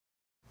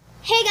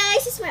Hey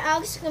guys, it's my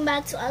Alex. Welcome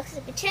back to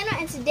Alex's channel,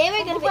 and today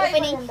we're going to be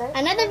opening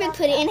another big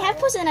putty. And I have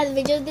posted another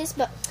video of this,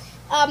 but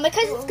my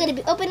cousin's going to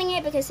be opening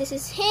it because this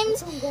is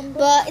his.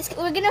 But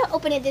we're going to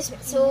open it this way.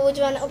 So do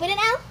you want to open it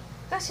now?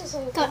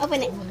 Come on,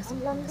 open it.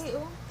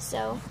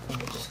 So,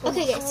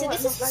 okay guys, so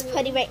this is his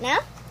putty right now,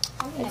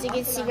 as you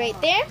can see right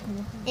there.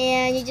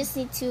 And you just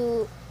need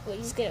to, well,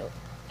 you're just going to,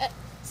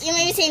 you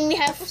may be saying we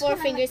have 4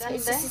 fingers, but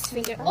it's just his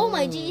finger. Oh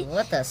my gee.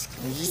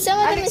 Some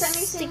of them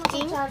is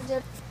sticking.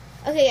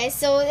 Okay guys,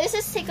 so let's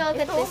just take a look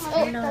at this.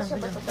 Oh. So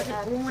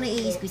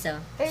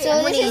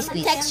this is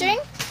texturing.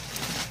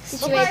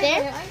 It's right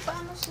there.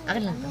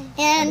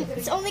 And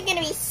it's only going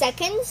to be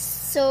seconds.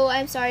 So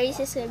I'm sorry, it's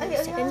just going to be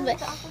seconds.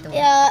 But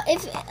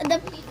if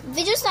the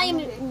video's not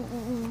even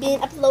being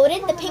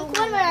uploaded, the pink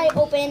one where I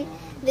open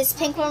this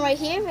pink one right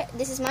here,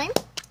 this is mine.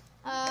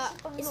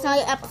 It's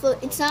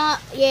not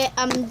yet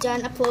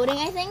done uploading,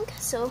 I think.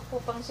 So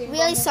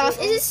really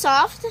soft. Is it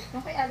soft?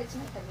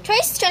 Try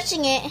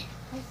stretching it.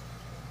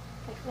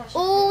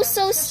 Oh,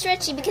 so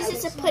stretchy because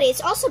it's a putty.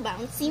 It's also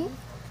bouncy.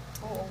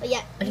 But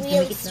yeah,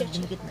 really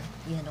stretchy.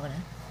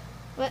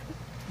 What?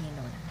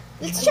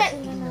 Let's try.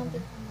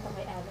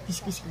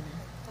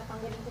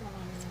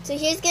 So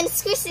he's gonna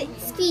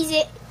squeeze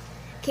it.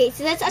 Okay,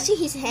 so that's actually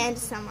his hand,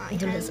 it's not mine.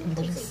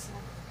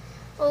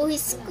 Oh,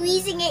 he's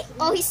squeezing it.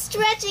 Oh, he's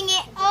stretching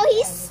it. Oh,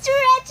 he's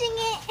stretching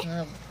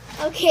it.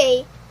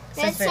 Okay.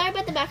 Then sorry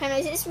about the background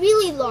noise. It's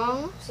really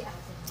long.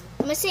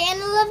 I'm gonna say,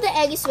 and I love the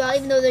egg as well,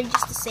 even though they're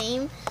just the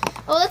same.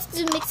 Oh, let's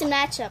do mix and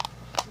match up.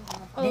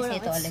 Oh, no,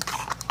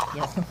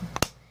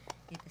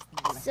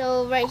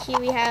 so right here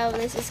we have,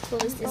 let's just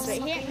close this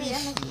right here.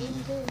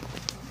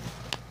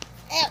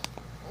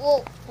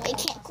 Oh, I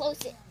can't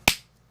close it.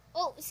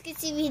 Oh, as you can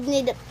see, we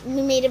made a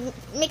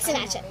mix and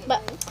match up.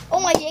 But oh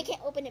my god, I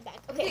can't open it back.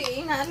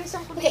 Okay,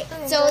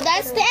 so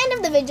that's the end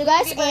of the video,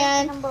 guys.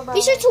 And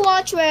be sure to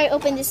watch where I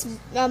open this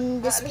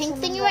this pink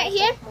thingy right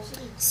here.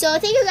 So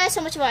thank you guys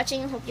so much for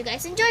watching. I hope you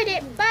guys enjoyed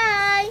it.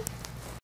 Bye.